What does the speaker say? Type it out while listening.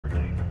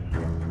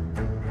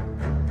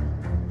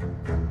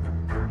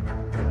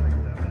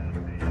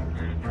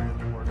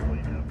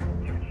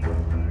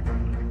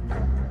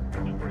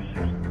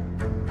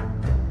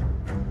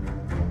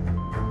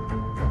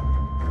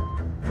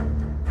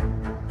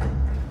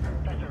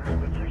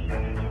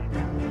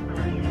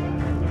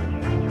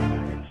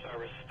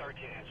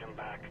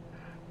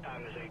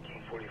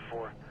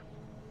10-4.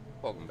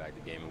 Welcome back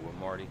to Gaming with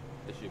Marty.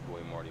 It's your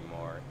boy Marty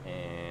Mar,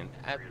 and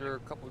after a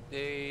couple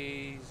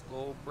days,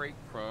 little break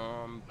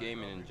from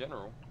gaming in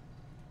general,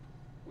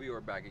 we are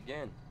back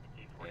again,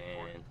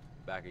 and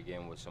back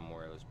again with some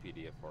more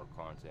LSPDFR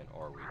content.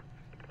 Are we?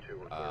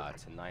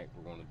 Tonight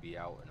we're going to be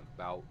out and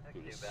about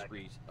through the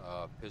streets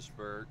of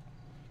Pittsburgh,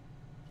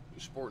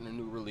 sporting a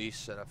new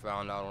release that I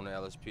found out on the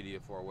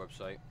LSPDFR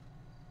website.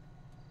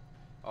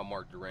 A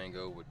Mark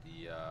Durango with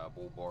the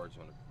bull bars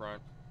on the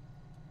front.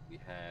 We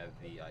have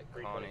the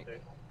iconic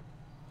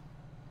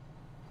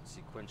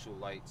sequential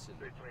lights in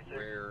the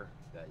rear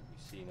that you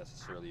see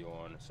necessarily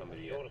on some of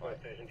the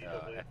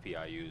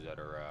FPIUs that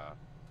are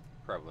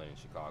prevalent in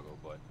Chicago,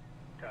 but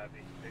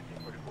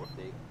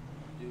they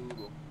do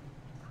look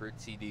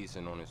pretty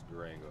decent on this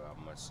Durango,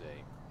 I must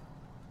say.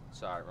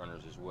 Side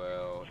runners as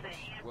well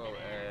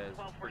as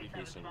pretty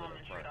decent with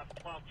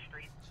the front.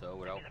 So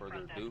without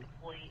further ado,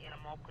 with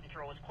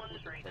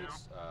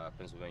the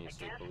Pennsylvania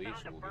State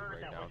Police, we'll get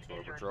right down to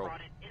our patrol.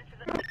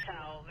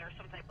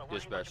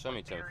 Dispatch, show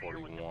me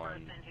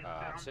 1041,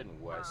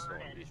 sitting west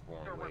on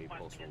Eastbourne Way,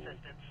 postal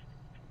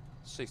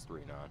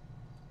 639.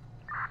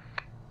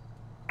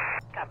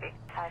 Copy.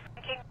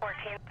 King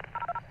 14.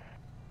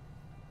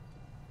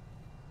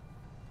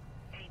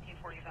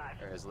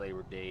 1845. As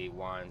Labor Day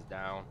winds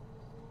down,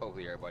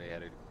 hopefully everybody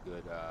had a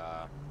good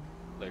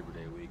Labor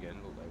Day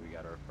weekend. Looks like we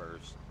got our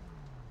first.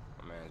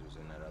 My man was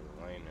in that other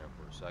lane there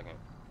for a second.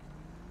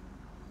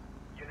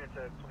 Units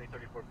at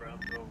 2034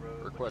 Brownsville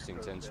Road. Requesting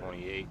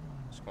 1028.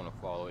 It's going to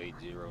follow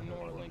 80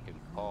 North Lincoln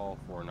Paul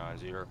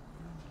 490.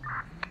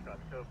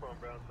 Telephone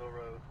Brownsville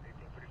Road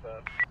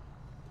 1845.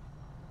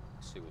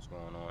 Let's see what's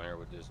going on here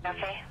with this dude.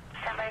 Okay,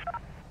 stand by.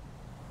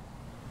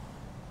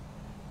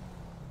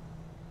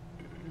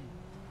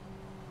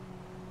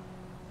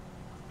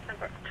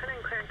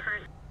 Turning clear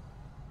current.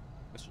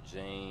 Mr.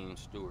 James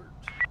Stewart.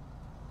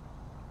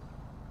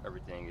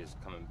 Everything is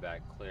coming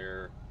back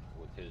clear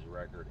with his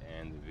record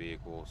and the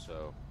vehicle,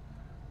 so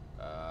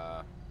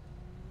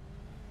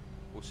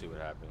we'll see what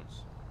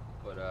happens.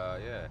 But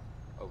yeah,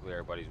 hopefully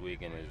everybody's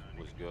weekend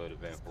was good,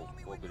 eventful. A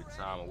little bit of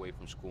time away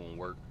from school and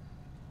work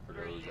for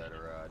those that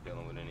are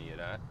dealing with any of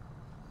that.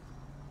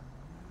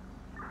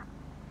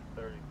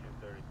 32,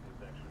 32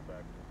 is actually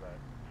back to back.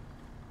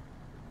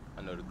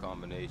 I know the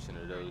combination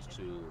of those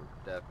two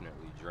are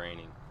definitely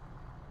draining.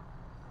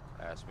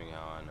 Ask me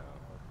how I know.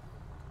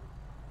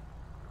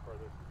 Further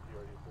to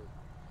TRU2.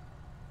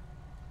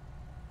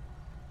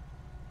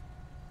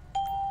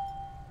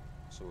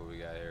 So what we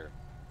got here?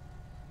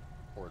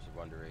 Reports of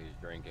underage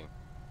drinking.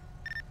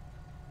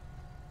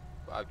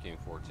 5 King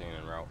 14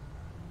 en route.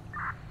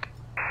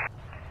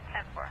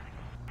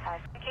 10-4.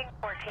 King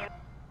 14.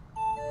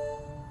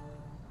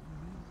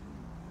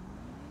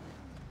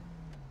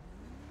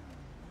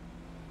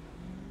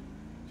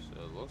 So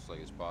it looks like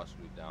it's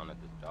possibly down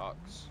at the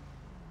docks.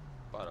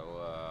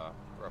 About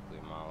roughly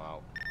a mile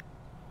out.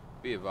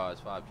 Be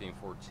advised, 5 King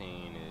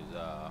 14 is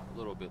a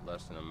little bit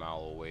less than a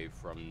mile away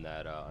from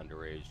that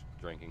underage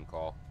drinking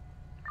call.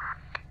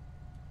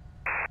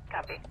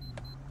 Copy.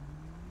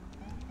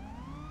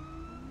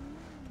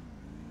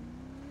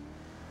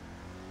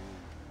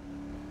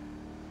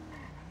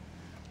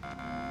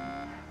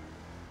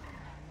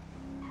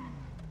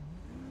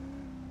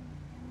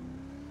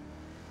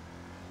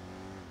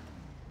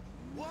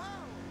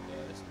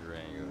 Yeah, this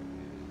Durango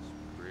is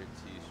pretty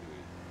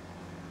sweet.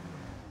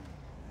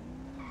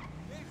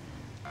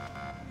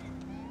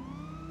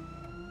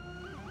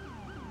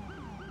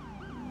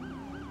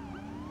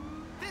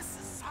 This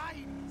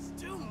society's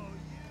doomed.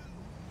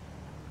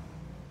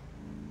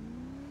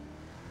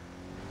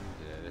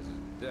 Yeah, this is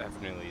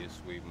definitely a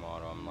sweet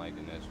model. I'm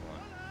liking this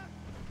one.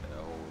 Got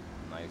a whole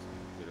nice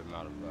good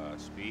amount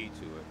of speed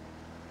to it.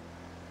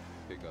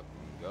 Pick up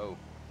and go.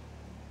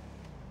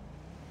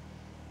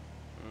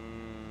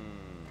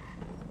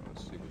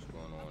 Let's see what's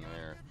going on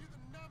there.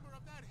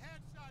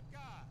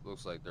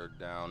 Looks like they're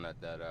down at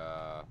that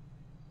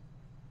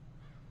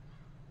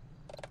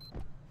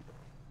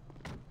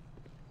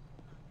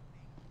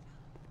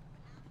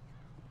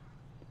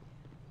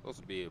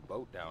supposed to be a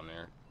boat down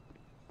there.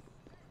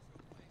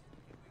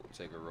 We'll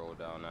take a roll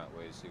down that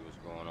way to see what's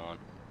going on.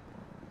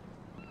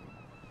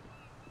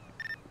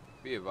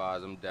 Be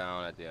advised, I'm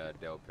down at the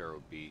Del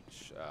Perro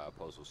Beach,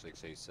 postal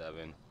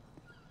 687,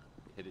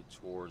 headed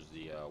towards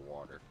the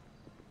water.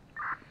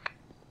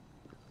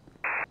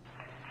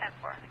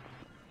 10-4.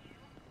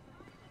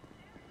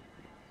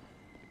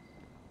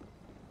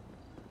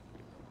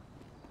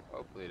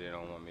 Hopefully they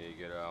don't want me to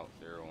get out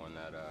there on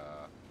that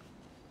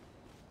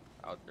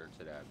out there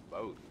to that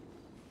boat.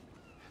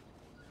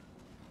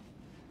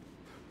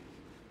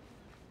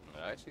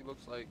 It actually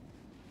looks like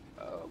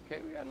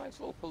okay, we got a nice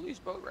little police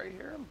boat right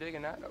here. I'm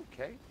digging that.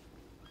 Okay.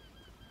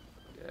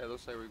 Yeah, it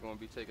looks like we're going to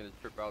be taking a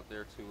trip out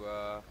there to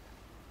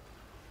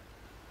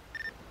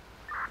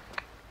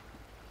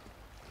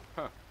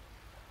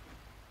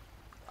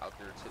out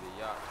there to the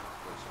yacht.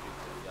 Go speak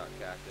to the yacht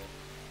captain.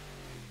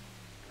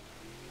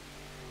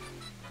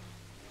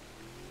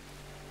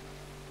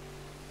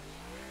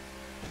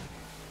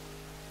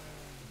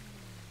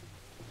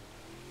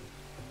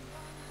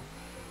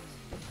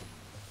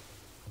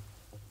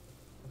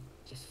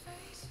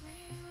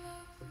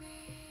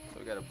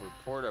 We got a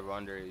report of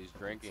underage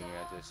drinking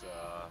at this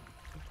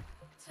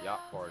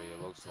yacht party,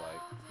 it looks like.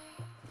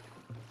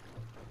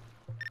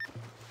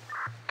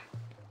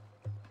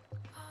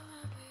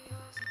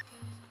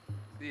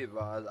 Be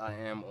advised, I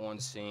am on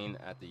scene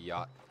at the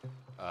yacht.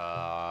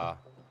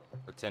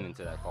 Attending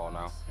to that call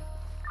now.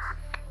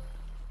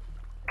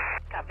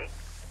 Copy.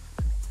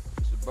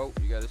 It's a boat,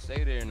 you gotta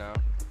stay there now.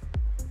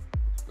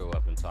 Let's go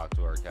up and talk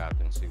to our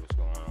captain, see what's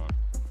going on.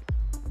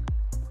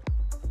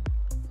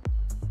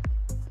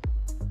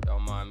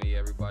 Don't mind me,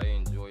 everybody.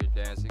 Enjoy your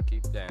dancing.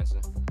 Keep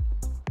dancing.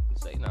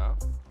 Say no.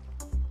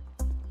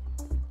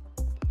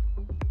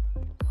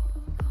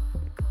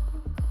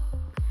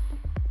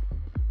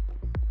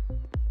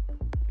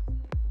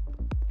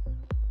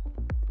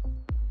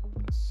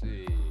 Let's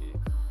see.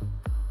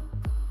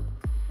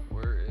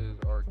 Where is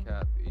our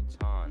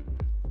Capitan?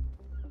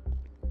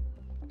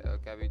 El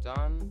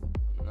Capitan?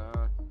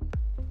 Nah.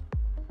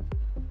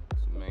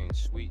 It's the main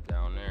suite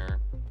down there.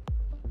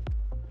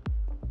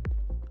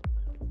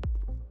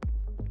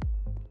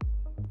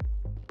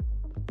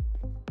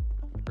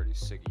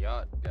 Sick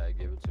yacht, gotta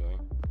give it to him.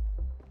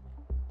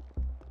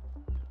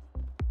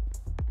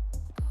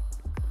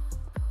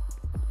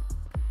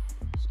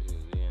 See,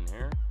 is he in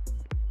here?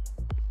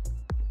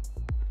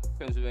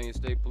 Pennsylvania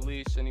State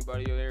Police,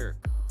 anybody there?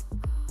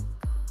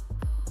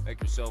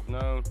 Make yourself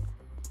known.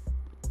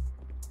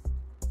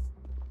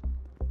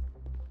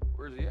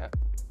 Where's he at?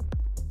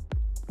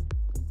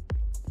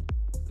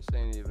 This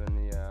ain't even the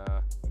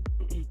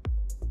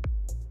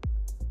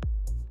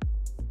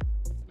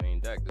main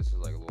deck. This is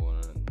like a little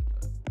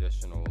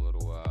additional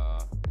little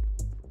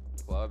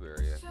club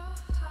area.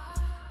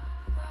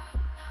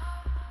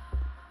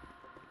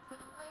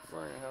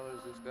 Where the hell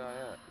is this guy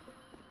at?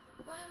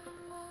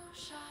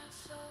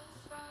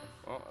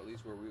 Well, at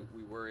least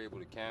we were able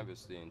to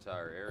canvass the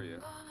entire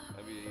area.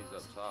 Maybe he's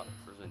up top.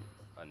 There's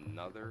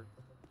another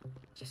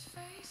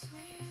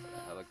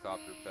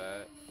helicopter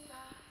pad.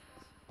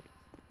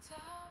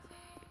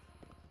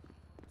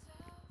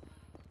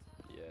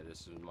 Yeah,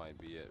 this might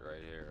be it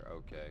right here.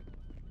 Okay.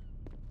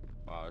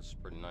 Wow, it's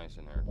pretty nice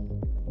in here.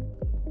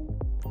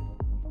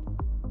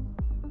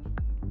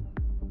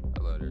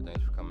 Hello there,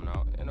 thanks for coming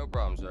out. Yeah, no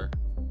problem, sir.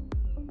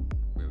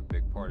 We have a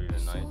big party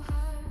tonight.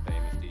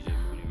 Famous DJ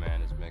Moody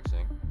Man is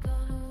mixing.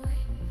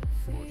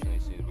 Fortunately,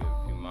 seems to be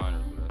a few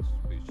minors with us.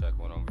 Please check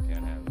one on. We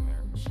can't have them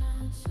here.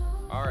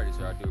 Alrighty,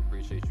 sir. I do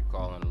appreciate you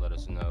calling and let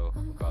us know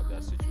about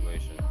that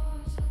situation.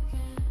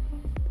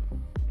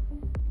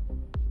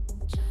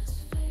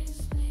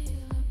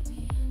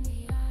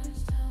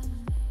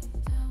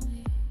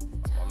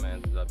 My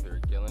man's up here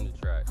killing the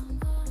track.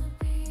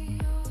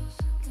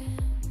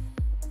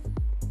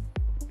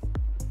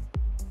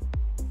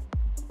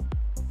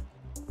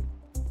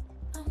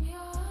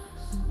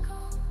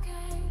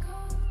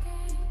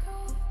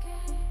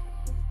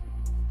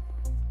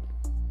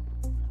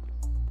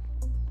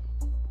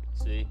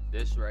 See,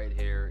 this right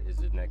here is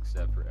the next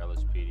step for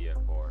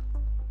LSPDFR.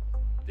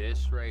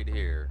 This right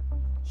here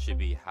should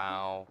be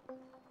how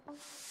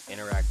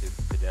interactive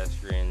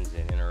pedestrians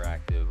and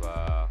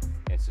interactive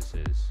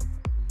instances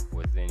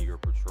within your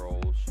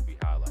patrols should be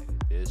highlighted.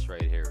 This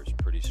right here is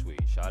pretty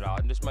sweet. Shout out,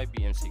 and this might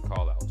be MC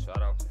call out.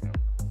 Shout out to him.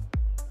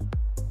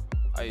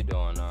 How you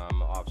doing?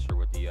 I'm an officer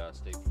with the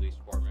State Police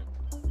Department.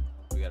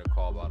 We got a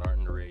call about our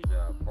underage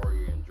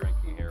party and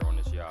drinking here on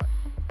this yacht.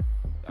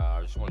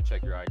 I just want to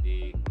check your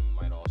ID. We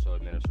might also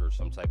administer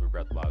some type of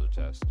breathalyzer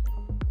test.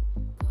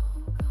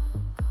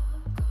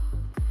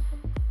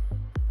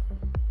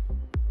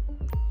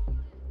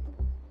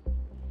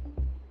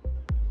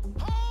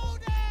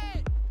 Hold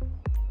it!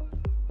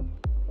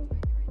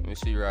 Let me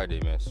see your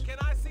ID, miss. Can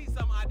I see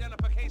some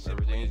identification?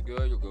 Everything's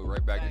good, you'll go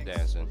right back to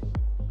dancing.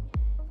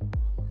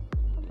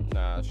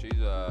 Nah, she's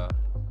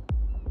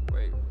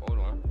wait, hold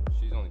on.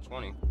 She's only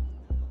 20.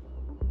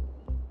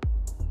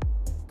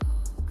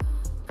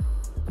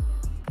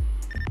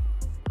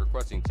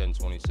 Requesting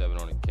 1027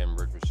 on a Kim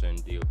Richardson.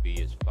 DOB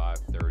is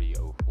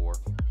 53004.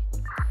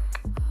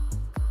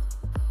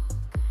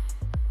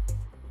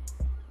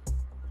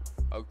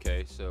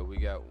 Okay, so we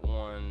got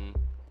one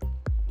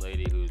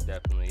lady who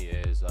definitely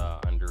is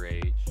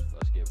underage.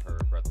 Let's give her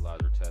a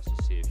breathalyzer test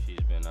to see if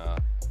she's been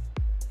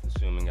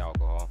consuming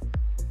alcohol.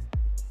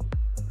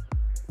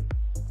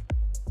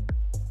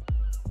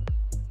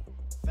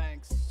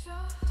 Thanks.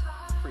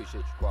 Appreciate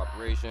your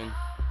cooperation.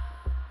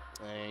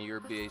 And your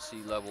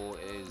BAC level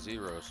is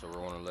 0, so we're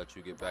going to let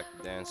you get back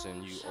to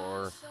dancing. You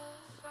are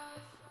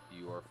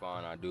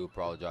fine. I do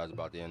apologize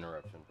about the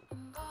interruption.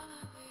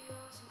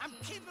 I'm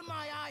keeping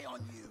my eye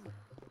on you.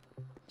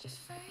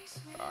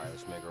 All right,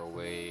 let's make our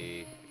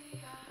way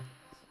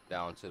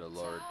down to the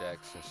lower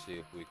decks and see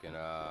if we can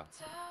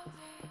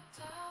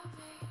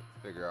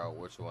figure out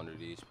which one of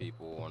these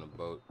people on the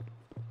boat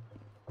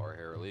are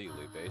here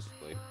illegally,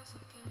 basically.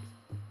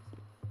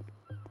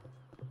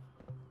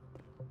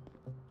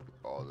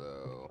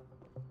 Although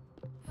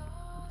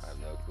I have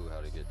no clue how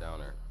to get down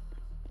there.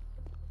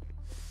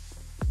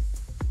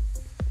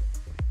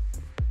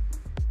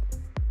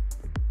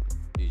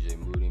 DJ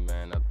Moody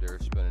Man up there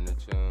spinning the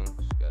tunes.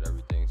 Got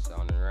everything sounding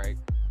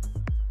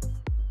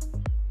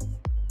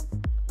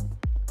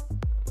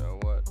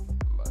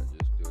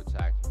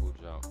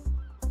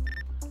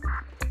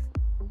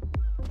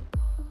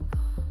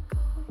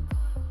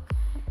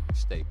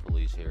State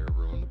Police here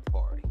ruined the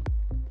party.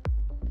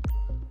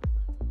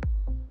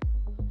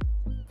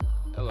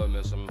 Hello,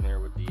 miss. I'm here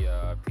with the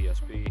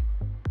PSP.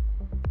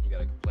 You got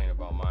a complaint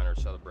about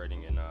minors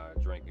celebrating and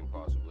drinking,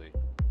 possibly.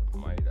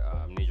 Might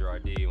need your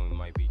ID, and we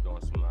might be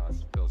doing some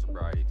field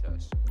sobriety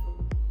tests.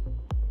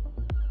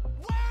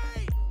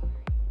 Wait!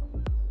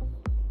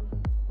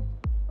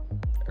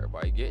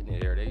 Everybody getting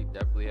it here. They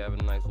definitely having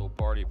a nice little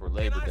party for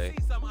Labor Day. Can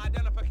I see some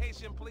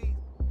identification, please?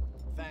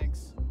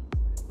 Thanks.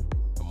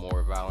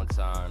 Amora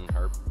Valentine,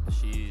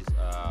 she's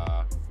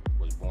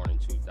was born in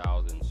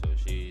 2000, so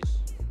she's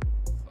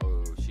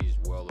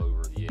well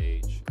over the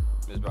age.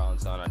 Ms.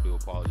 Valentine, I do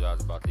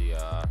apologize about the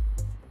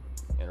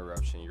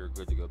interruption. You're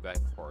good to go back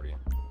to partying.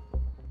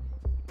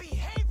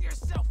 Behave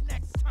yourself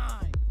next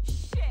time!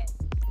 Shit!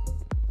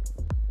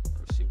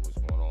 Let's see what's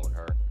going on with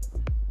her.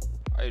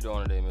 How you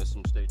doing today, Miss?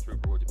 I'm State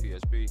Trooper with the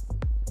PSP.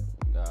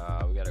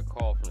 We got a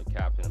call from the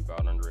captain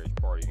about underage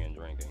partying and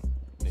drinking.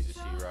 Need to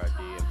see your ID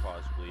and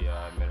possibly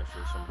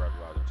administer some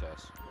breathalyzer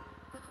tests.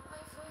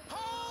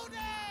 Hold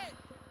it!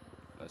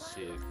 Let's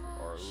see if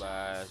our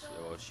last,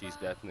 well, she's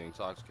definitely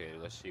intoxicated.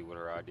 Let's see what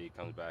her ID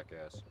comes back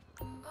as.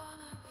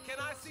 Can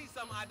I see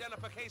some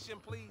identification,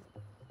 please?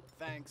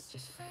 Thanks.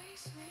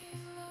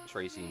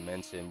 Tracy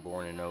Menson,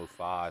 born in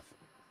 05.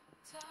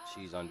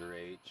 She's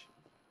underage,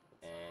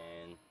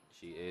 and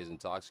she is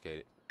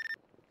intoxicated.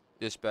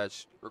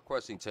 Dispatch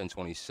requesting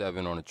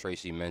 1027 on a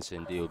Tracy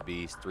Menson,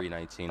 DOB's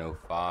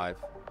 31905.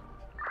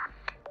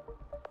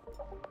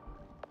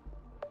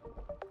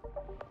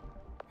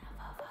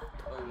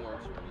 No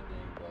warrants or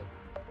anything,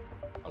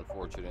 but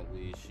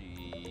unfortunately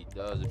she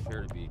does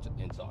appear to be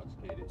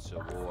intoxicated,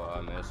 so we'll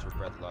administer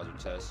breathalyzer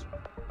test.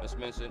 Miss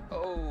Menson,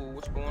 oh,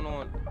 what's going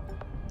on?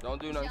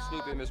 Don't do nothing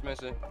stupid, Miss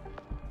Menson.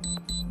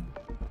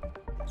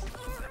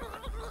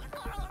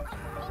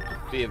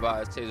 Be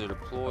advised, taser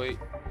deployed.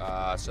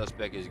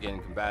 Suspect is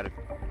getting combative.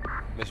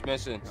 Miss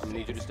Menson, I'm gonna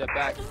need you to step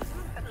back.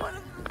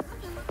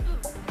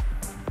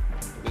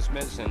 Miss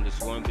Menson, this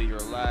is going to be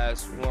your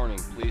last warning.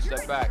 Please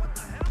step back.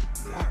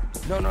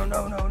 No.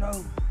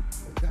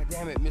 God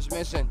damn it, Miss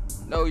Menson.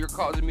 No, you're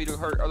causing me to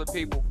hurt other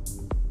people.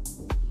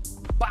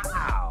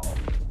 Wow.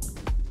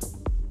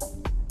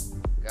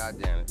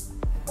 God damn it.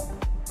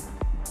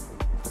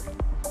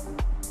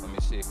 Let me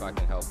see if I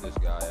can help this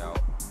guy out.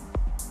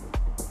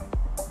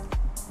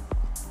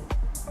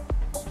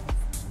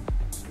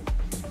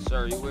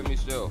 Sir, you with me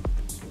still?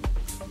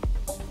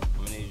 I'm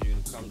gonna need you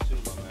to come to,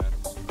 my man.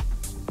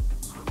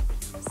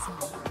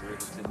 Rip it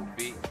to the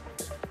beat,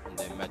 and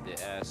then met the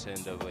ass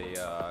end of a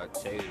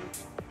taser.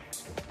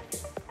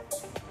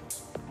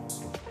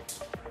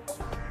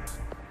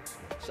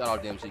 Shout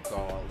out to MC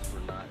Calls for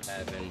not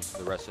having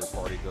the rest of the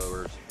party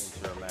goers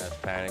into a mass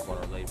panic on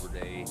our Labor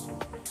Day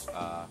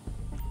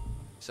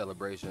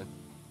celebration.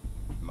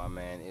 My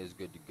man is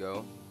good to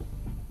go.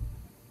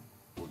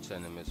 We'll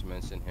send him Miss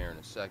Menson here in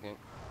a second.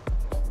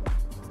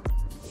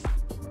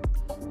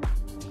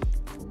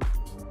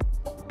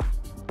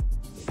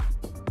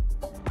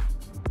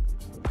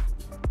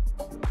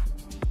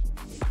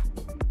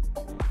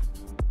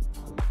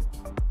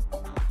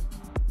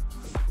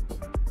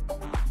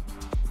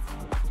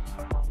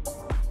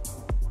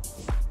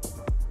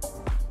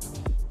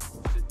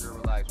 Sit there,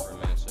 relax for a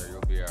minute, sir.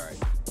 You'll be all right.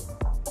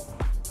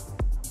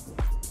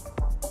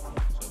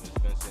 So Miss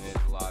Benson is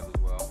alive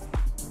as well.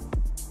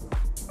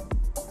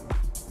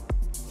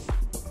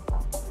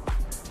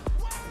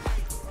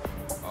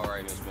 All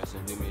right, Miss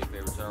Benson, do me a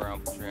favor. Turn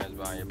around, put your hands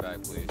behind your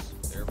back, please.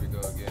 There we go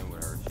again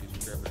with her. She's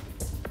tripping.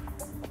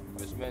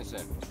 Miss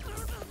Benson.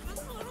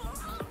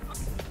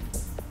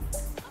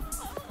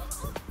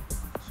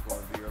 It's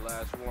going to be your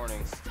last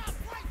warning.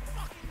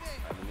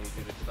 I need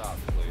you to stop,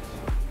 please.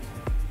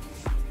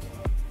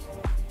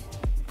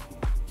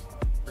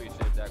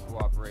 Appreciate that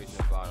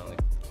cooperation finally.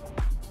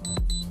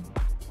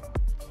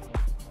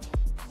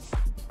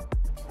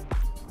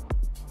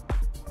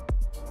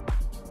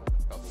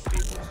 A couple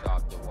people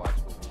stopped to watch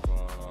what was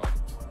going on.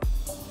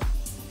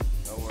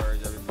 No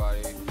worries,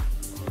 everybody.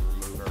 We'll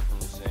remove her from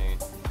the scene.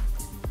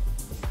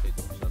 Take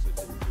the suspect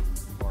to the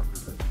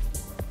marker.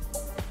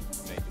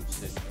 Make him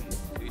sit in the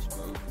police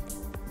boat.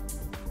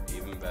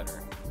 Even better,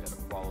 we gotta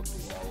follow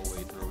through all the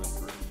way through and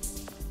through.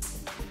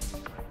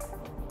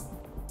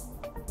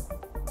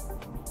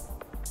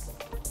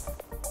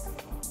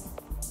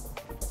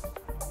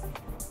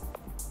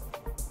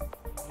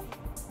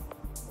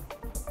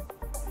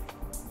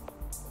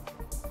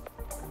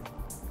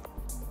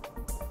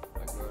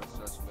 I go to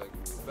suspect,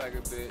 move back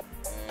a bit,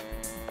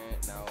 and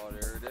now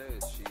there it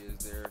is. She is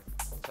there,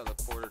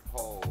 teleported,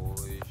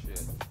 holy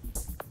shit,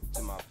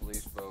 to my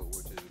police boat,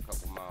 which is a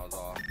couple miles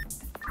off.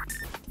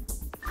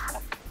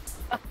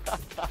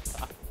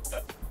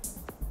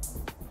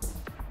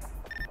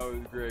 That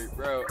was great,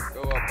 bro.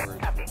 Go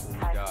upwards before we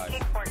die.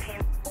 King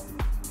 14.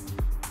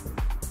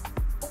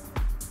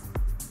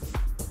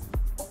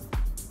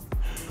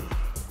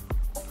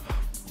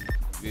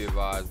 Be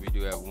advised, we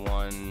do have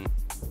one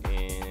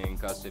in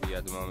custody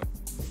at the moment.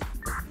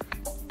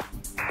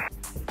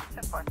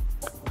 10-4.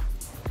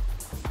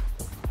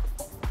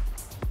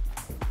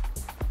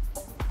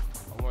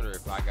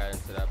 I got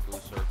into that blue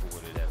circle,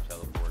 would it have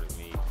teleported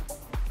me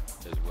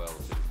as well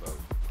to the boat?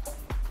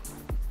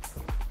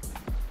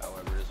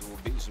 However, this will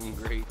be some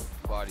great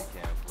body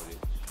cam footage.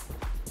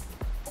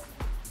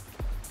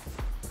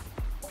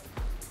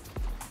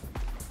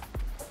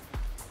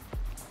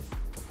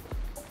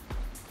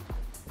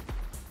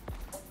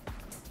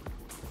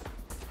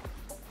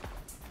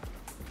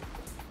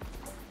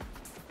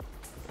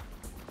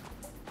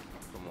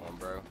 Come on,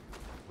 bro.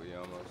 We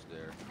almost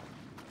there.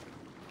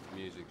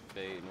 Music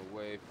fading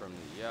away from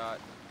the yacht.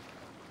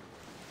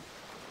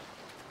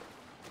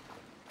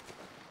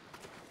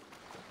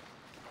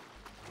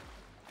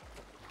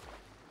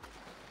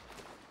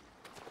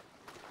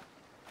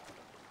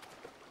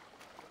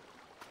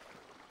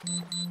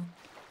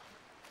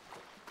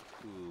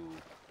 Ooh,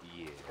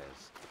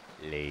 yes,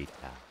 later.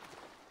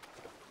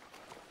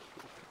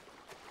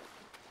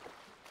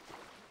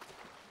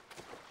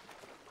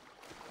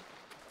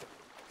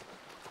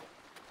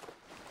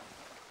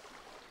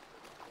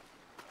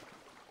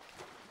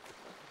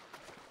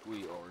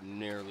 We are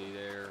nearly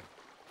there.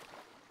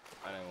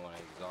 I didn't want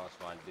to exhaust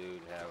my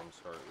dude and have him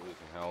start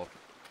losing health.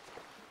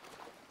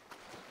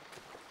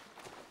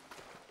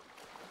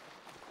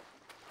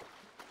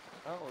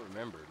 I don't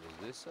remember. Does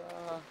this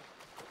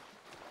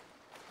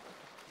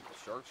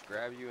sharks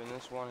grab you in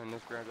this one, in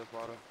this Grand Theft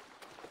Auto?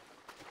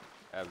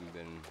 I haven't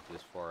been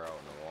this far out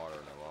in the water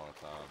in a long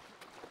time.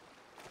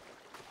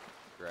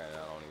 Granted,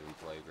 I don't even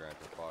play Grand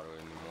Theft Auto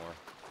anymore.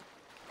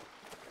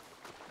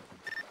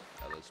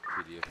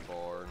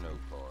 LSPDFR, no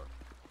car.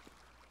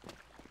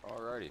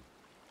 Alrighty.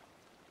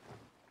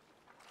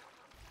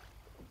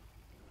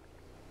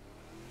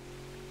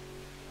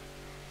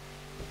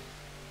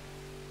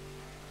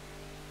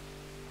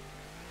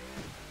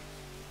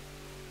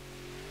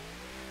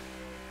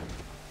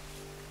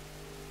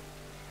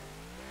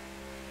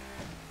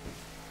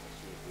 Let's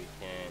see if we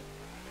can.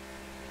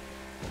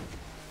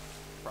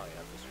 Probably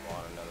have to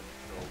spawn another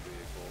patrol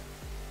vehicle.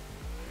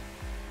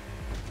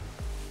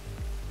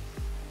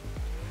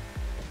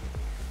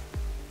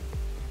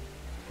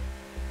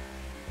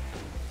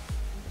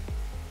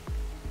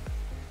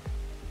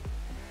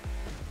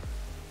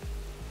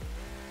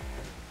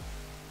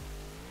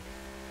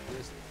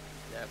 This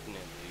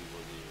definitely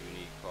was a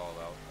unique call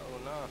out. Oh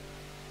no.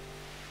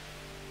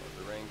 Well,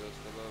 the Rango's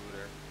still over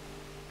there.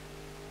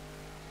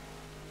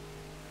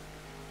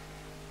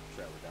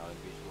 Travel down the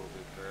beach a little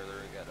bit further.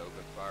 We got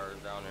open fires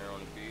down here on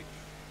the beach.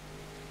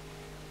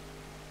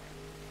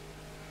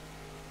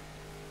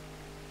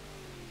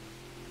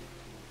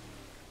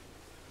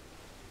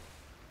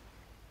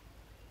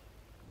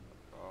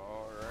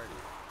 Alrighty.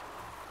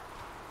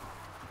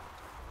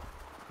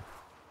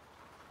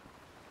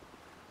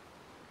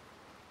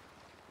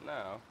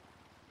 Now,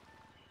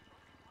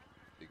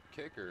 the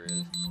kicker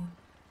is,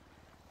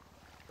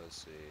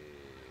 let's see.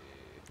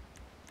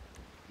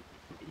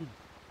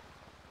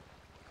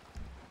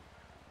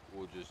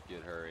 We'll just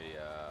get her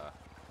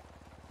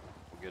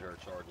we'll get her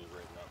charges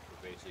written up for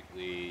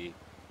basically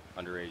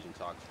underage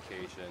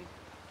intoxication,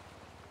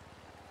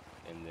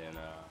 and then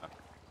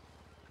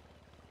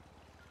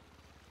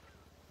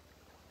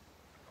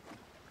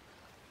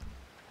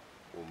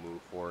we'll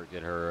move forward,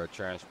 get her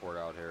transport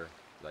out here.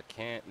 I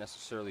can't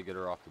necessarily get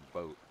her off the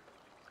boat.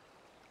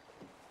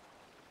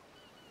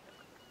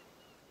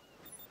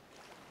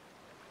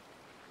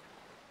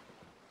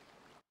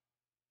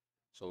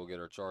 So we'll get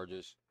her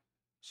charges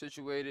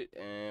situated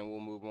and we'll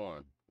move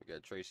on. We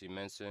got Tracy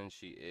Menson.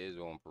 She is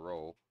on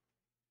parole.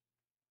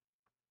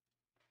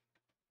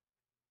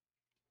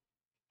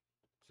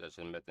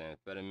 Possession of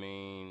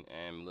methamphetamine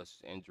and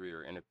malicious injury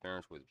or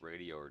interference with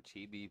radio or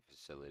TV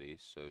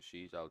facilities. So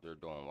she's out there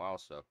doing wild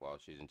stuff while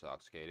she's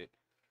intoxicated.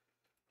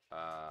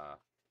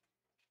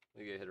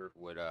 We get hit her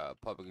with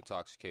public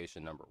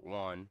intoxication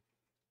 #1.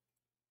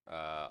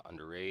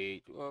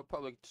 Underage,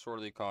 public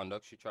disorderly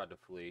conduct. She tried to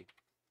flee.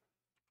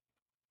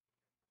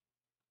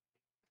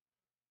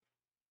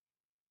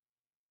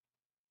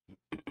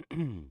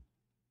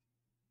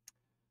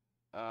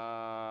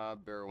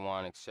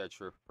 Marijuana,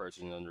 etc.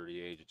 Person under the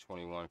age of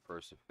 21,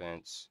 first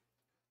offense.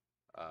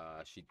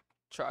 She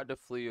tried to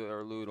flee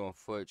or elude on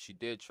foot. She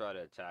did try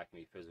to attack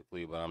me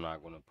physically, but I'm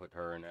not going to put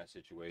her in that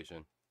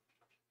situation.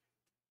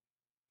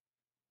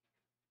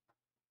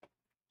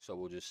 So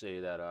we'll just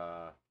say that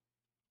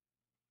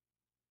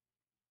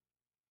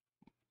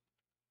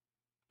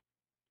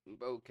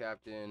boat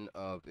captain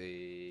of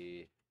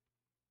a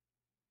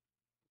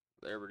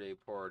Labor Day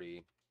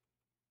party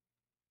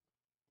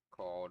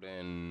called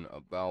in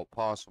about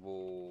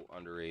possible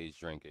underage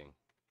drinking.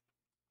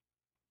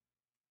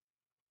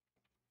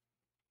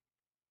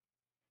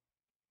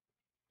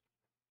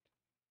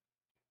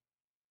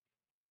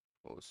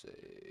 We'll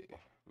say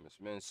Miss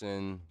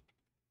Menson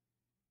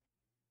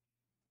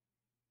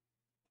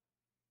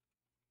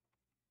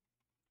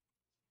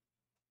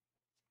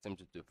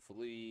attempted to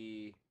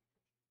flee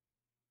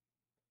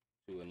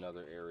to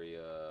another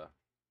area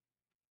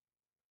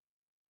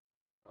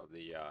of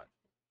the yacht.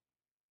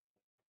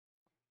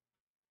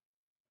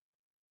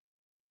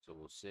 So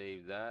we'll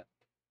save that.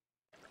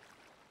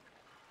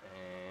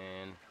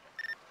 And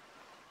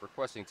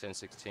requesting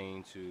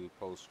 1016 to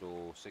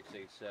postal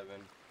 687,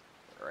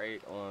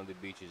 right on the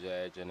beach's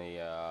edge in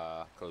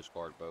a Coast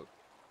Guard boat.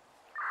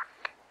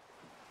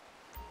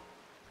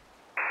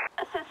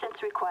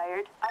 Assistance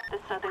required off the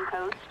southern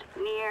coast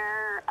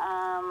near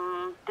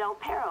Del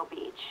Perro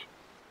Beach.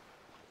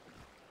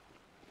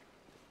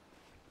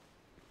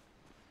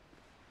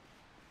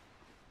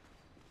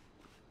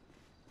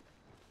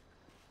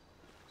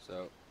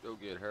 So go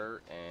get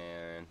her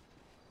and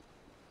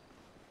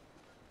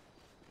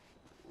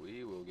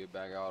we will get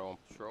back out on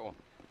patrol.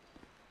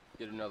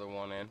 Get another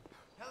one in.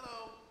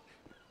 Hello.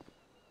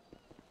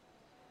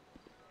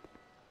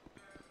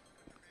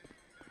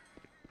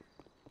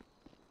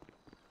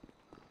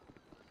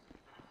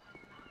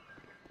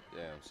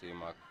 Damn, see,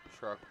 my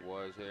truck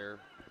was here,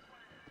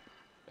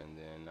 and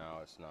then now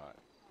it's not.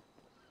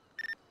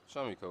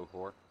 Show me code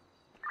 4.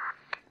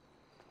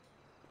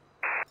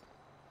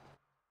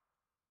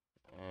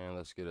 And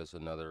let's get us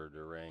another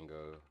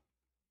Durango.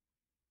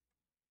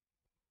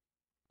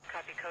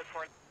 Copy code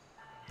 4.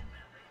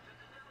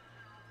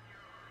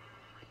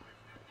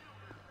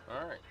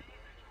 Alright.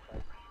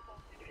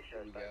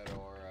 We got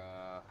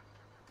our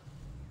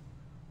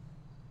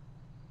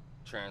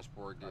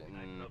transport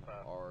getting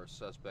our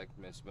suspect,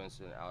 Miss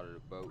Benson, out of the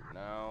boat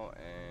now,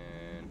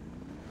 and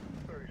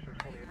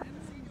 3628.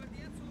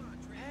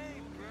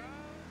 Hey, bro.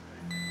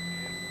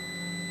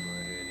 go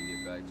ahead and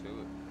get back to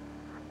it.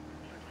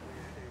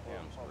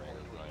 Damn, this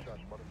Durango's nice.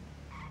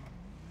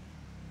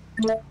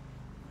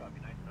 Copy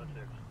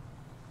 1906.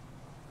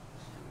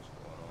 See what's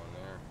going on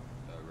there.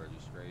 No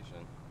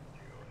registration.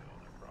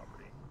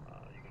 Property.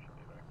 You can show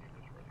me back to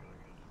this regular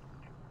use.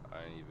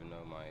 I didn't even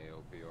know my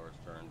AOPR is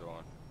turned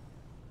on.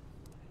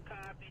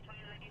 Copy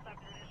 29 East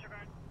Upton,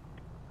 disregard.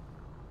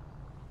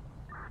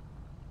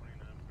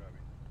 29,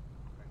 copy.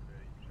 Thanks,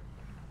 Eddie. You check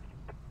that.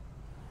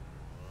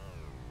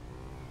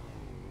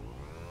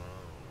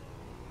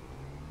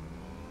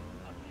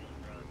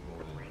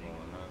 What is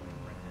going on?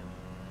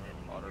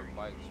 All their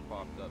bikes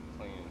popped up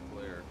clean and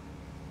clear.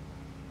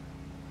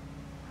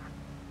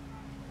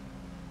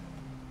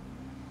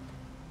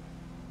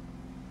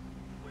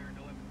 Clear and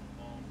delivered to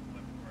small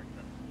weapons were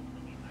accessible to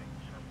any night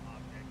sharp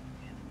object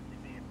in the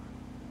vehicle.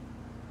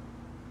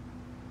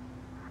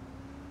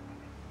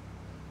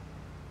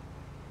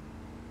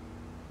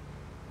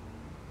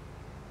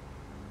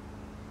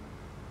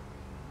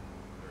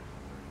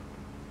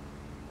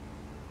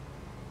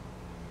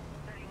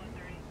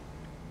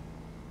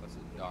 Let's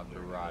adopt a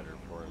rider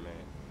for a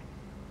minute.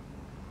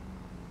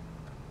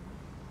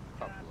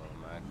 Couple of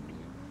them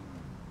actually.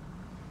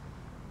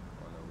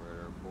 Wonder where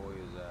their boy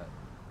is at.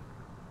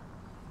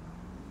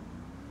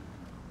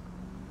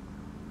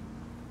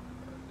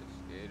 They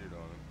skated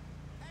on him.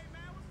 Hey,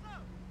 man, what's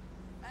up?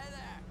 Hey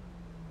there.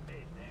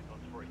 Hey,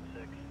 ambulance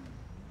 46.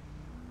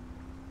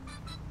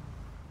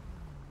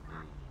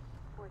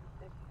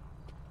 46.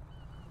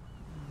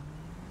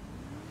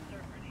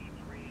 Surfer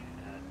E3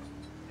 at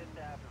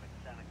 5th Avenue in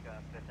Seneca,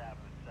 5th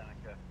Avenue in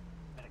Seneca,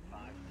 Medic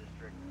 5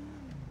 District.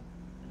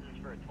 This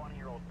is for a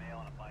 20-year-old male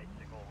on a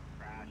bicycle,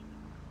 crashed,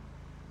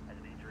 has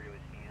an injury to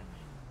his hands.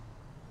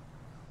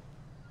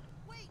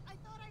 Wait, I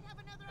thought I'd have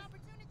another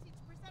opportunity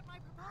to present my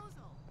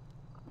proposal.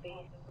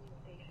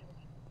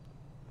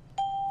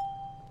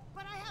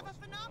 But I have a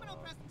phenomenal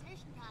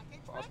presentation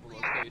package. Possible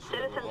Frankly, location of the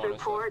Citizens wanted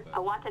report suspect.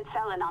 a wanted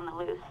felon on the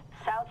loose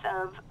south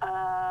of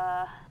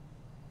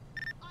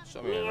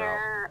Show me a route.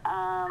 near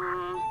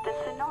the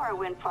Sonora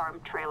Wind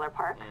Farm trailer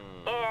park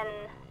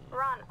in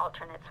Ron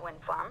Alternates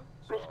Wind Farm.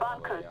 So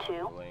Respond all the way code out 2.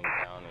 in Lane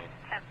County.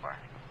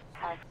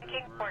 10-4.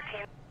 King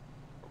 14.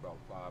 We're about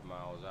 5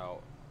 miles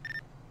out.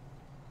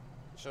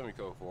 Show me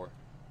code 4.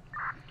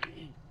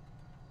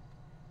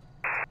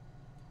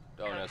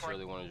 Don't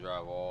necessarily want to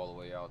drive all the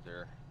way out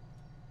there.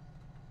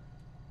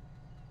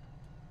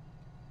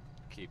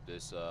 Keep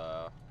this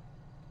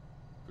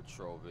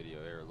patrol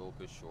video here a little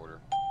bit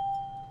shorter.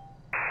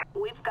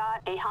 We've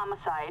got a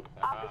homicide.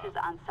 Officers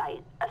on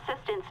site.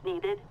 Assistance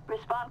needed.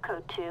 Respond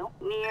code 2.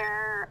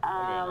 Near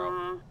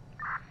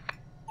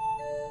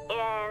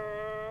in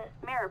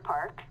Mirror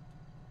Park.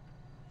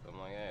 So I'm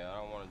like, hey, I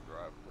don't want to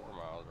drive 4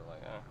 miles. They're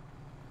like,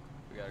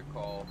 we got a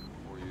call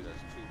for you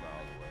that's 2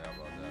 miles away. How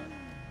about that?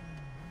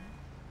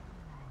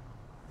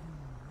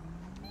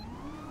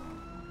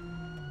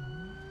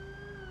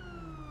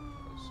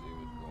 Let's see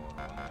what's going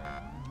on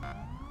there.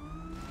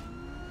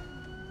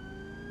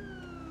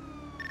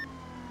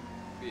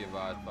 Be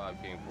advised,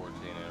 5 King 14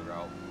 en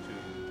route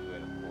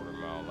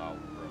 2.25 mile out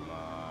from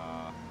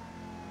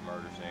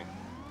murder scene.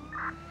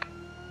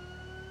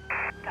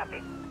 Copy.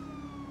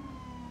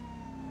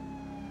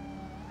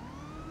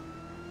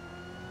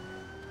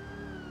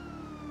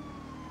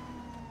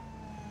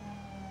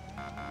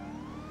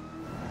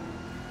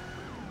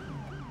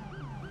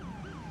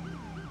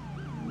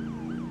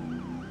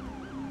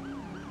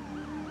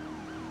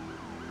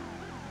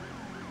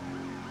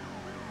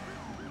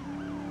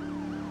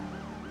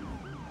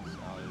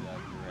 Sounded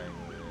like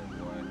Durango there,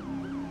 boy.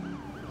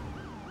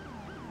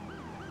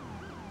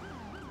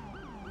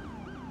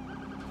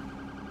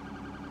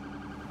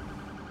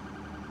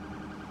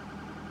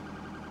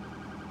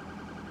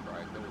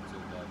 Could have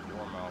took that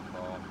 4-mile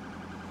call,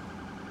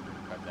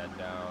 cut that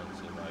down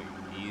to like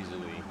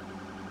easily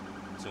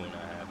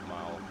 2.5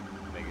 miles,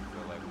 make it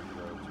feel like we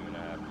drove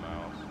 2.5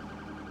 miles.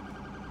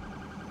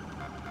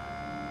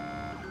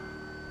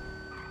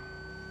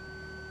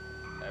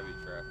 Heavy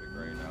traffic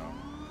right now.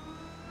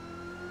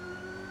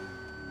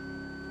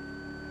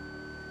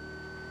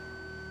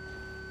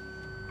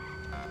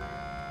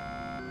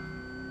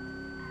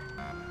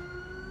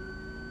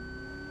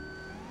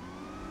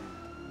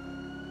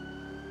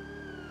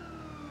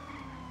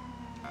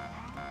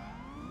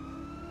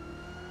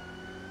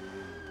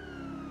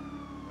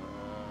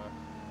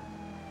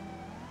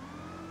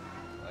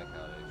 Like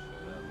how they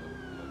show that little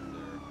clip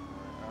there.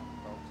 Alright,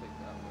 I'll take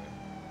that way.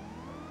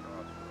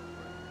 Cross real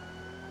quick.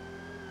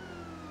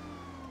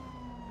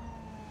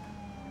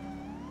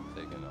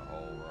 Taking the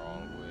whole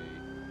wrong way.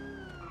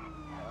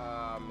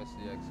 Ah, I missed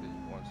the exit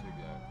once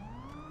again.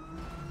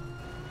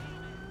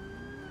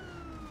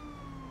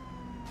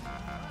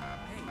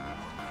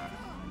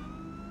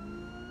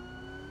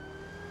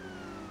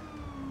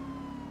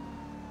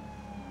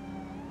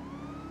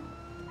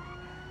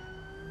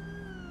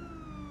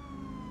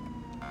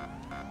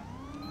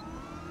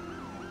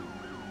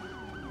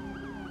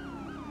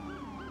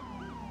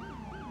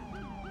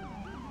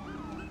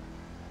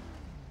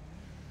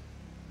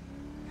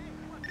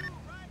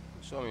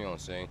 Show me on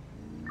scene.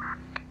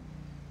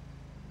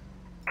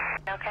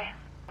 Okay.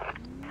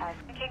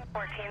 Speaking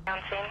 14 on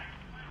scene.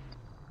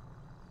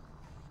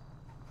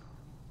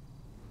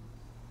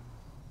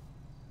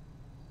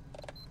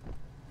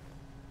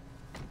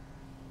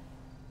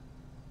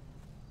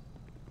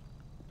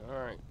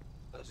 Alright,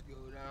 let's go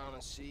down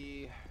and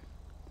see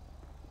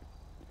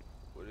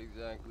what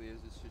exactly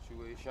is the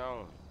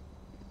situation.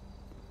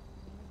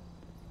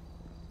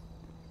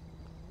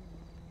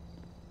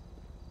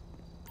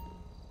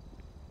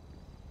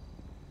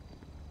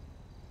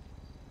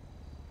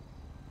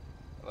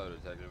 Hello,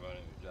 Detective. My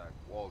name is Jack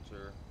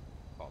Walter.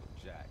 Call me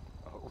Jack.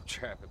 I hope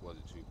traffic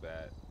wasn't too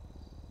bad.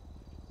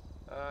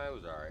 It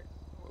was alright.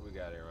 What we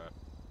got here, man?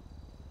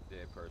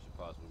 Dead person,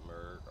 possibly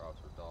murdered.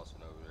 Officer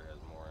Dawson over there has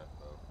more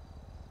info.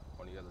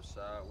 On the other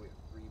side, we have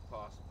 3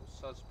 possible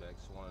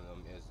suspects. One of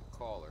them is the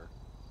caller.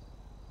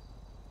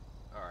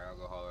 Alright, I'll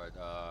go holler at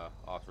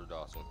Officer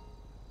Dawson.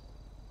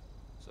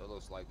 So it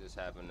looks like this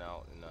happened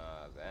out in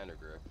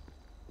Vandergrift.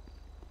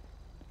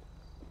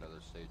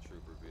 Another state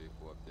trooper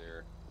vehicle up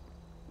there.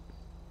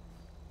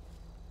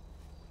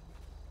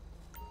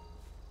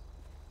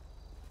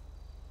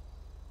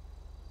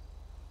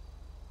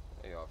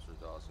 Hey, Officer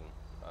Dawson.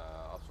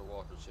 Officer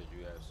Walter said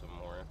you have some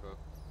more info.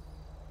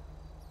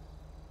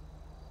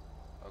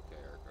 Okay,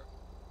 Erica.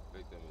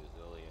 Victim is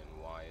Lillian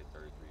Wyatt,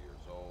 33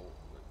 years old,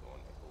 lived on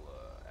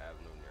Nicola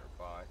Avenue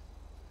nearby.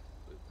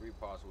 We have 3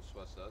 possible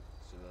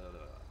suspects.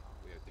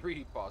 We have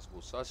 3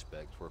 possible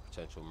suspects for a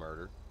potential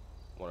murder.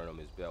 One of them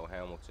is Belle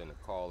Hamilton, the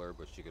caller,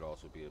 but she could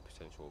also be a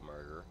potential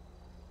murderer.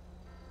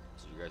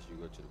 So you guys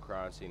should go to the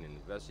crime scene and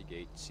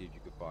investigate to see if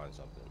you can find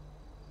something.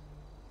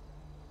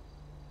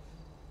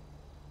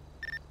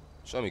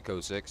 Show me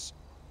code 6.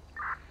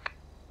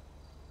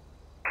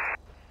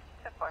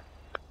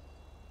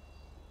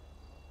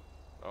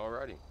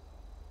 Alrighty.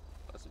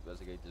 Let's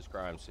investigate this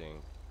crime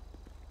scene.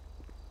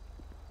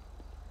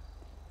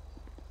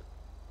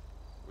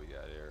 We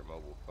got here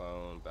mobile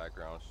phone.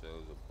 Background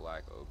shows a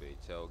black Obey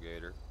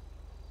tailgater.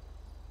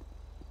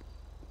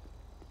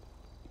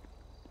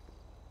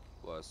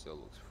 Blood still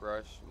looks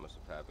fresh. Must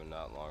have happened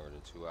not longer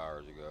than 2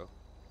 hours ago.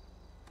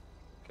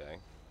 Okay.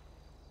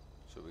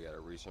 So we got a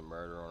recent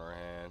murder on our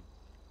hand.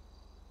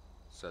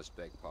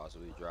 Suspect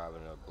possibly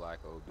driving a black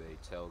Obey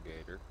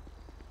tailgater.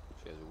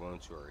 She has a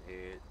wound to her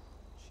head.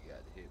 She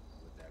got hit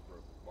with that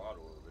broken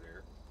bottle over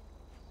there.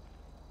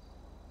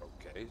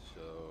 Okay,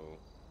 so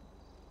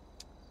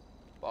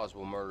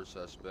possible murder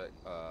suspect,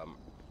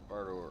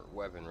 murder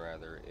weapon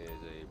rather, is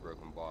a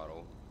broken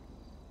bottle.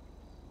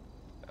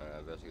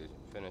 Investigation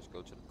finished.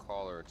 Go to the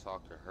caller and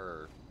talk to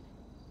her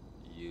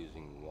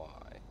using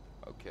Y.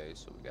 Okay,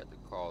 so we got the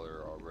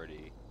caller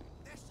already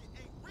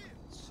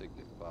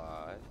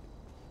signified.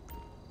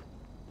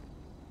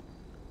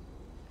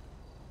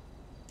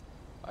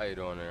 How you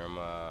doing there?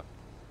 I'm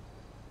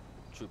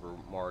Trooper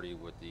Marty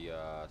with the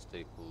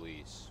state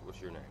police. What's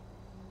your name?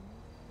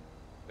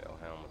 Belle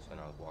Hamilton.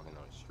 I was walking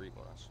down the street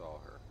when I saw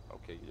her.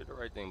 Okay, you did the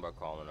right thing by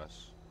calling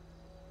us.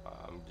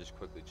 I'm just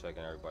quickly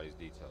checking everybody's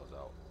details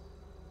out.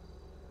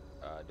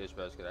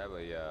 Dispatch, could I have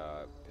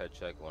a pet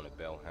check on a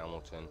Belle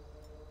Hamilton?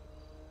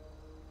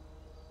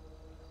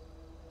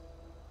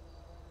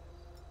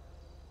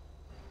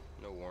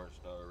 No warrants,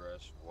 no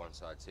arrest, 1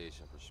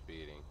 citation for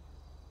speeding.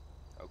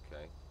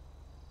 Okay.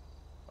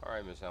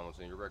 Alright, Miss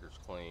Hamilton, your record's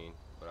clean,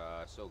 but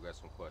I still got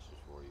some questions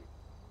for you.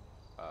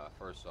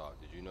 First off,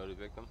 did you know the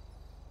victim?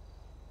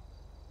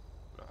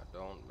 No, I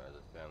don't. As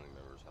a family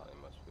members, how they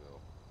must feel.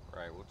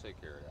 Alright, we'll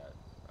take care of that.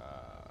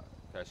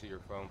 Can I see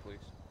your phone, please?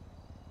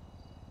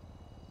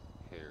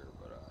 Here,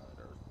 but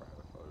there's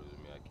private photos of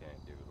me. I can't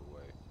give it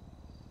away.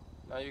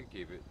 No, you can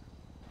keep it.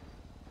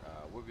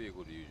 What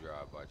vehicle do you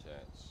drive by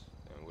chance?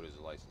 And what is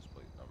the license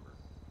plate number?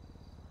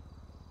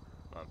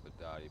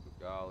 Humperdati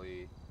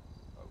Bagali.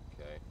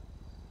 Okay.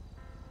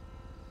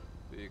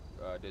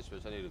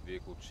 Dispatch, I need a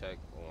vehicle check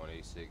on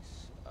A6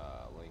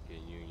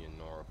 Lincoln Union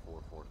Nora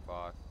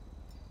 445.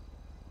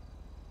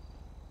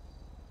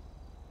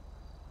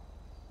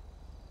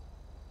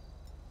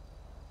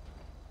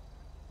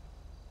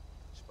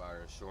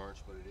 Expired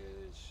insurance, but it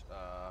is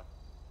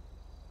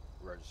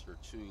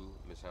registered to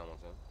Miss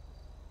Hamilton.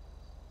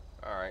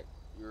 Alright,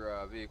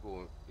 your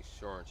vehicle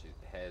insurance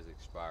has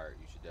expired.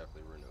 You should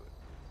definitely renew it.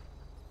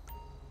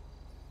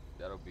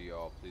 That'll be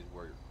all. Please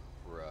wait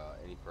for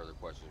any further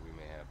questions we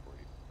may have for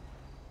you.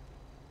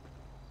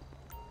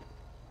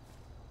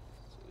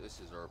 So this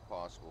is our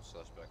possible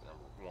suspect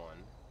number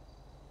 1.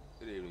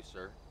 Good evening,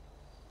 sir.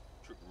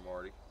 Trooper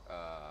Marty.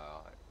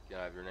 Can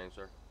I have your name,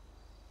 sir?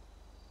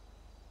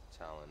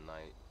 Talon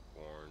Knight,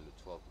 born the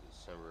 12th of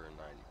December in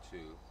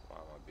 92. Why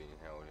am I being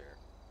held here?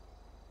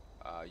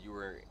 You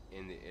were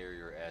in the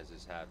area as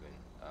this happened.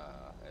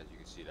 As you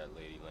can see that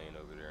lady laying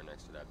over there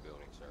next to that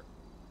building, sir.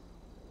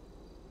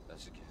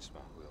 That's against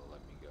my will.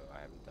 Let me go.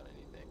 I haven't done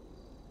anything.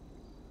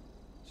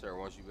 Sir,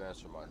 once you've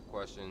answered my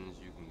questions,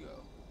 you can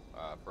go.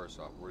 First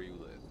off, where do you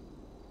live?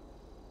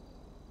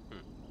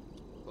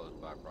 Close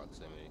by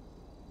proximity.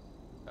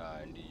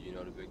 And do you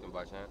know the victim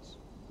by chance?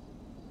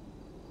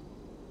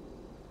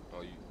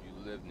 Oh, you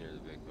live near the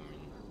victim,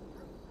 and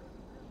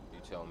you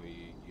tell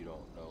me you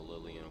don't know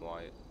Lillian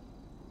Wyatt?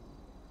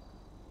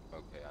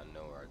 Okay, I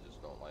know her, I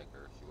just don't like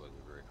her. She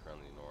wasn't very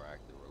friendly nor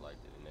active or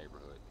liked in the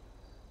neighborhood.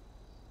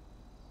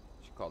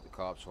 She called the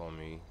cops on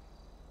me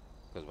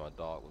because my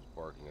dog was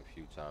barking a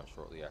few times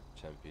shortly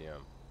after 10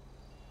 p.m.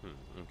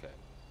 Okay.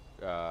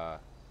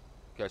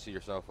 Can I see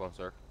your cell phone,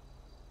 sir?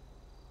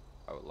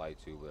 I would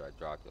like to, but I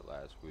dropped it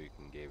last week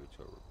and gave it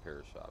to a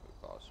repair shop.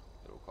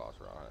 It'll cost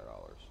around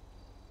 $100.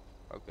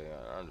 Okay,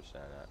 I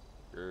understand that.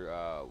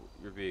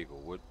 Your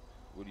vehicle, what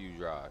do you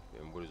drive,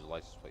 and what is the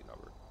license plate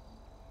number?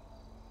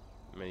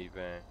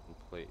 Minivan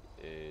plate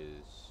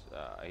is,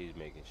 he's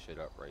making shit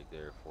up right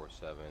there.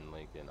 47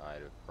 Lincoln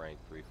Ida Frank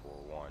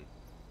 341.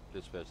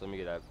 Dispatch, let me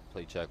get that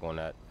plate check on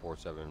that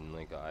 47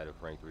 Lincoln Ida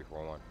Frank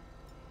 341.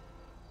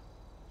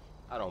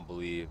 I don't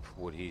believe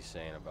what he's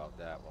saying about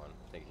that one.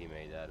 I think he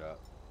made that up.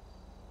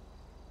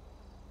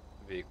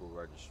 Vehicle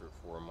registered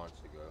 4 months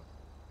ago.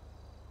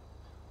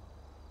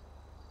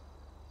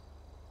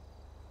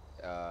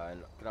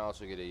 And can I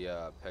also get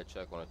a pet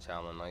check on a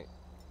Talon Knight?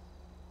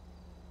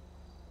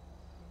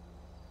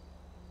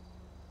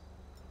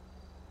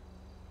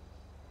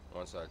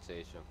 One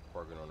citation for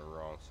parking on the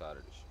wrong side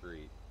of the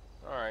street.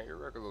 Alright, your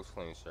record looks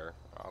clean, sir.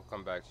 I'll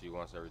come back to you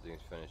once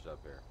everything's finished up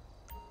here.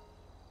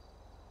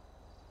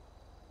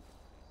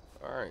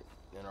 Alright,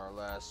 and our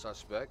last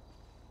suspect.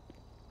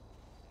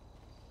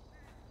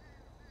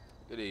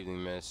 Good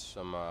evening, miss.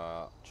 I'm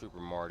Trooper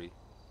Marty.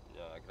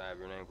 Can I have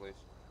your name, please?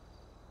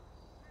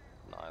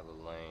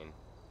 Nyla Lane.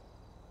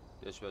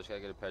 Dispatch, can I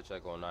get a pet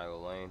check on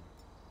Nyla Lane?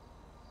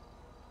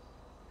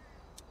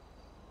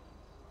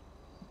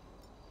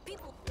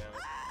 People. Damn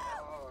it.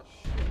 Oh,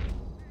 shit.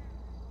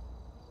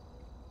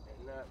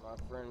 And that, my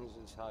friends,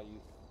 is how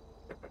you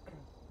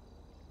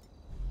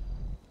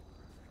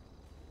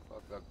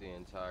fuck up the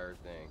entire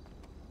thing.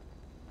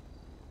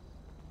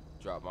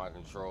 Dropped my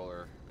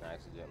controller and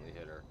accidentally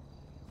hit her.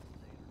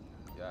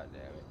 God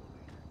damn it.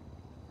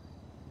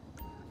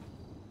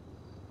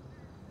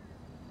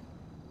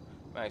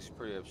 I'm actually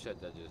pretty upset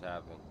that just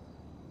happened.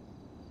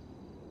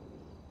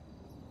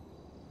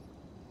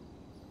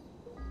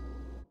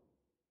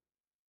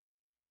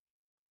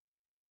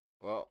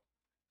 Well,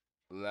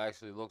 it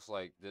actually looks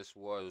like this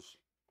was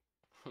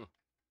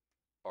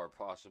our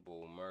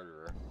possible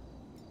murderer,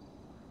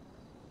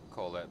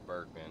 Colette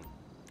Berkman.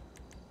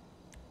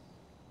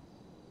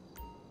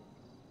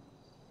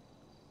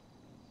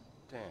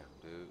 Damn,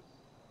 dude.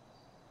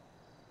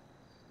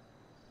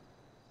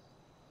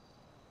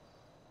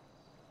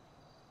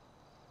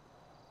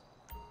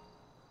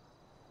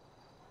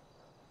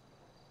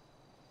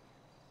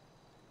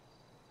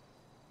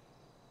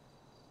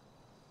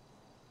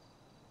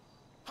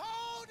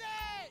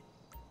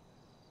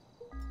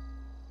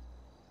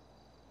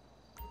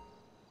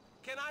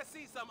 Can I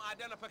see some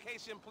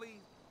identification,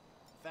 please?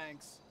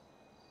 Thanks.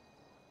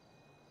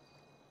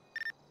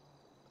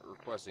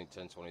 Requesting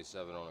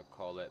 1027 on a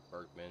Colette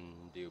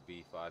Berkman,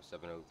 DOB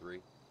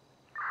 5703.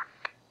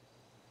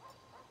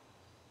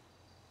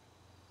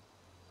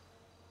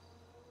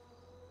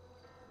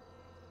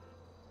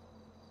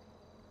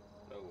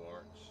 No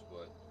warrants,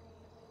 but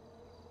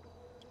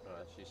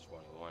she's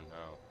 21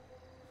 now.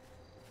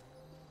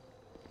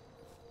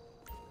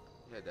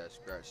 You had that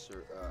scratch,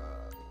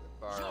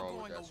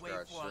 firearm with that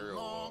scratch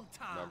serial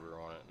number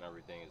on it and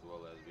everything, as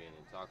well as being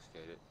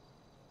intoxicated.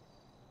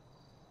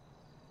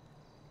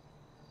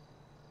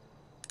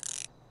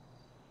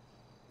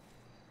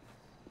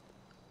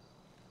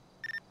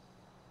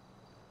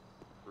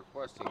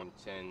 Requesting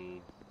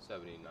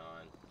 1079,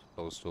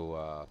 postal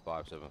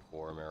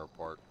 574 Merrill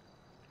Park.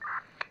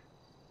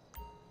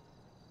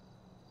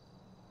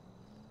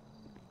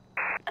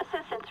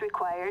 Assistance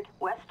required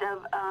west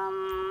of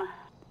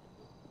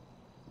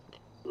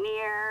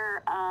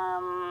near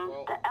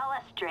the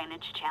LS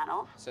drainage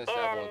channels Since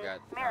that one in got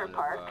Mirror kind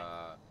Park.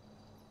 of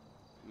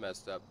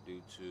messed up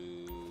due to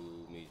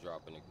me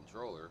dropping the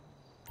controller,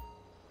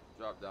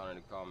 drop down in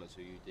the comments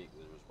who you think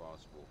was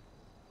responsible.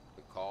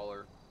 The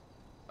caller,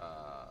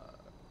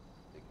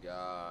 the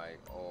guy,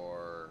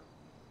 or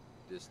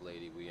this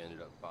lady we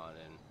ended up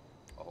finding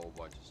a whole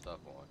bunch of stuff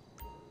on.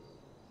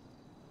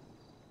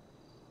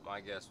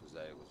 My guess was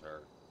that it was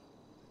her.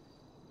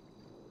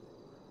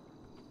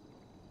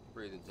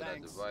 Breathe into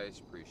that device,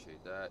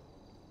 appreciate that.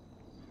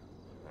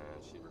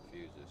 And she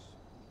refuses.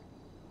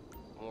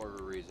 More of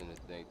a reason to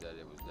think that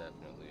it was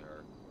definitely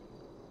her.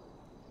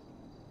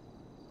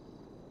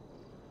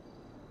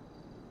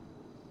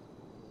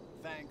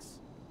 Thanks.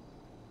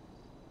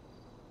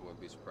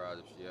 Wouldn't be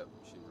surprised if she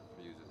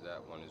refuses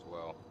that one as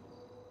well.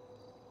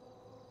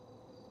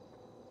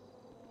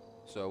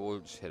 So we'll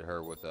just hit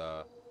her with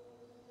a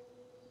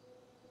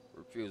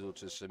refusal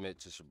to submit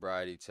to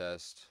sobriety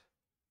test.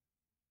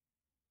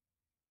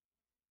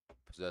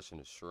 Possession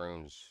of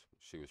shrooms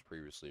she was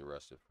previously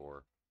arrested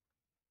for.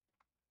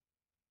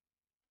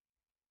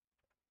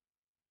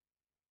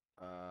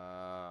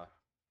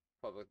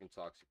 Public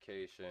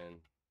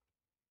intoxication.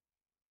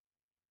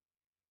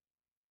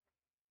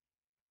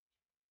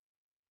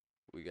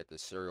 We get the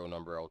serial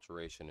number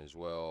alteration as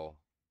well.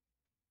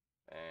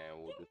 And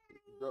we'll just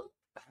go.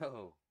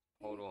 Oh,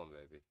 hold on,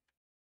 baby.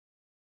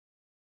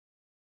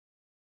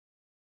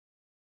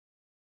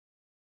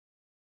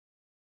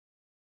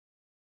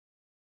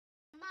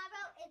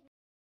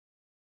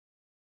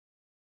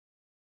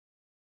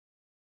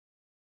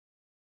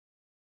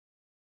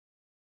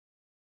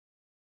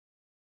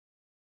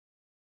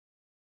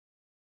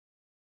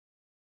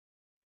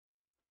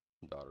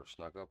 Daughter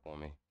snuck up on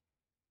me.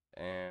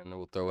 And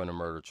we'll throw in a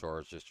murder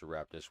charge just to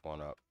wrap this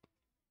one up.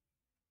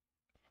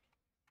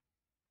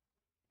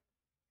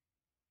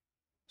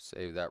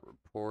 Save that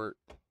report.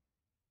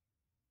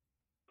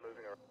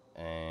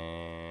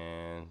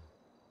 And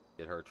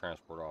get her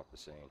transport off the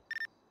scene.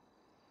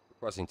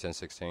 Requesting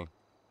 1016.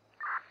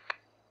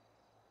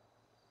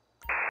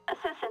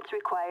 Assistance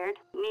required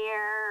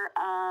near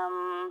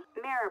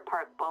Mirror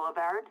Park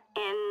Boulevard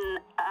in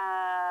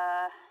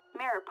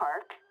Mirror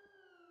Park.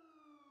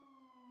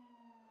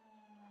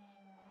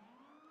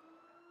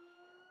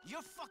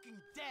 You're fucking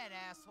dead,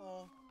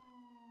 asshole.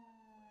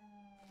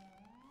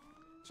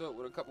 So,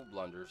 with a couple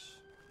blunders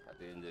at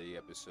the end of the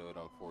episode,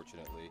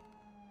 unfortunately.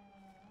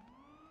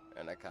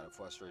 And that kind of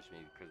frustrates me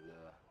because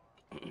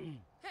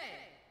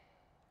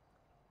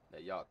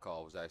that yacht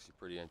call was actually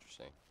pretty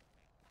interesting.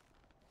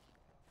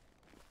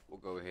 We'll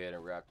go ahead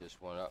and wrap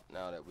this one up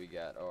now that we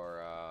got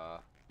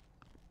our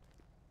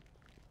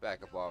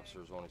backup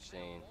officers on the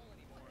scene.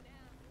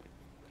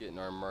 Getting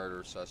our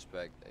murder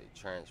suspect a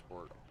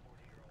transport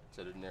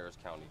to the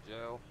nearest county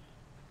jail.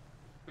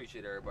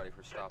 Appreciate everybody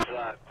for stopping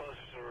by.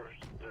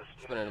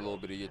 Spending a little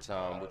bit of your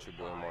time with your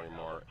boy Marty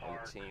Mart and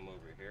the team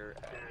over here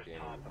at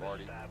Gaming with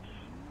Marty. Know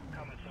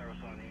it's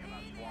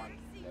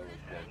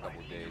been a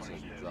couple days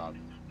since we dropped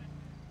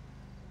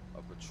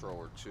a patrol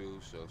or two,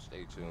 so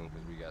stay tuned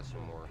because we got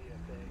some more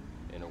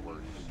in the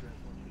works.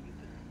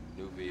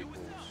 New vehicles,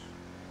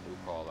 new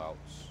call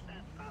outs,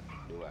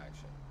 new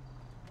action.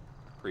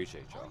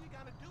 Appreciate y'all.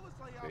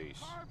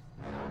 Peace.